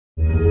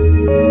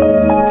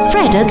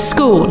Fred at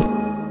School.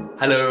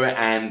 Hello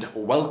and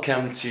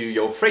welcome to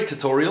your Fred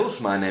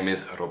tutorials. My name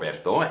is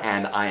Roberto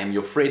and I am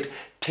your Fred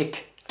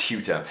Tech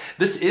Tutor.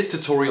 This is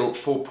tutorial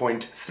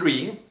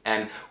 4.3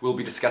 and we'll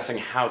be discussing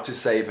how to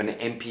save an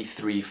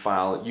MP3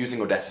 file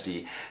using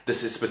Audacity.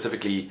 This is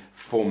specifically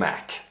for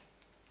Mac.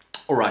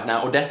 Alright,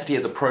 now Audacity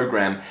as a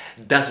program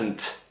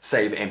doesn't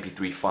save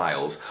MP3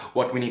 files.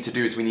 What we need to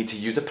do is we need to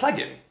use a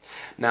plugin.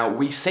 Now,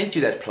 we sent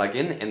you that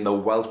plugin in the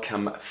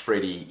Welcome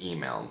Freddy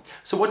email.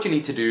 So what you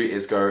need to do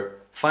is go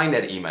find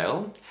that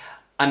email,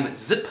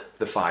 unzip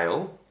the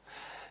file,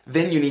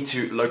 then you need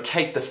to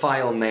locate the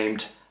file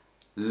named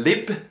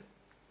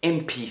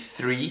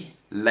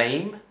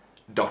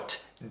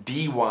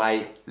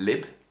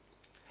libmp3lame.dylib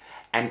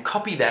and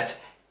copy that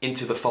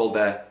into the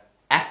folder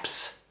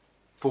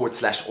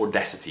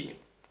apps/Audacity.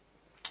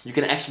 You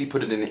can actually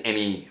put it in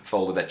any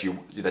folder that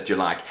you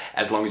like,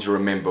 as long as you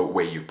remember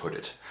where you put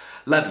it.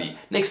 Lovely.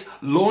 Next,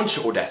 launch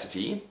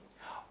Audacity,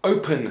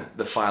 open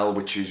the file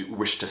which you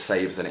wish to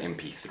save as an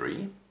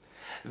MP3,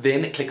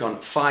 then click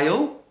on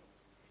File,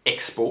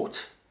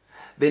 Export,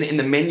 then in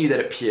the menu that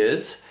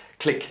appears,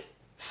 click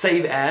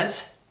Save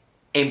As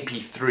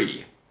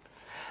MP3.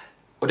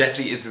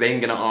 Audacity is then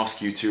going to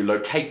ask you to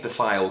locate the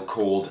file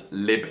called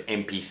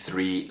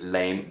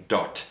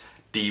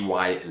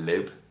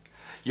libmp3lame.dylib.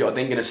 You are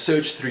then going to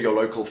search through your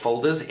local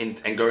folders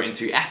and go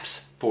into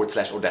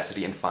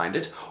apps/Audacity and find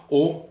it,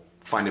 or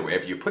find it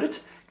wherever you put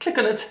it, click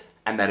on it,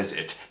 and that is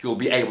it. You'll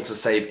be able to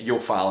save your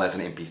file as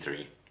an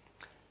MP3.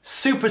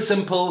 Super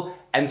simple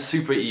and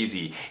super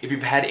easy. If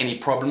you've had any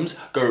problems,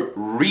 go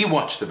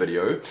rewatch the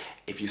video.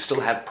 If you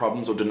still have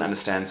problems or didn't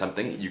understand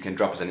something, you can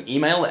drop us an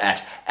email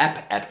at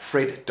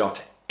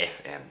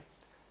app@fred.fm.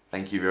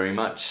 Thank you very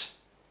much,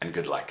 and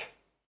good luck.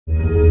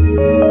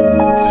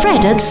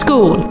 Fred at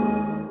School.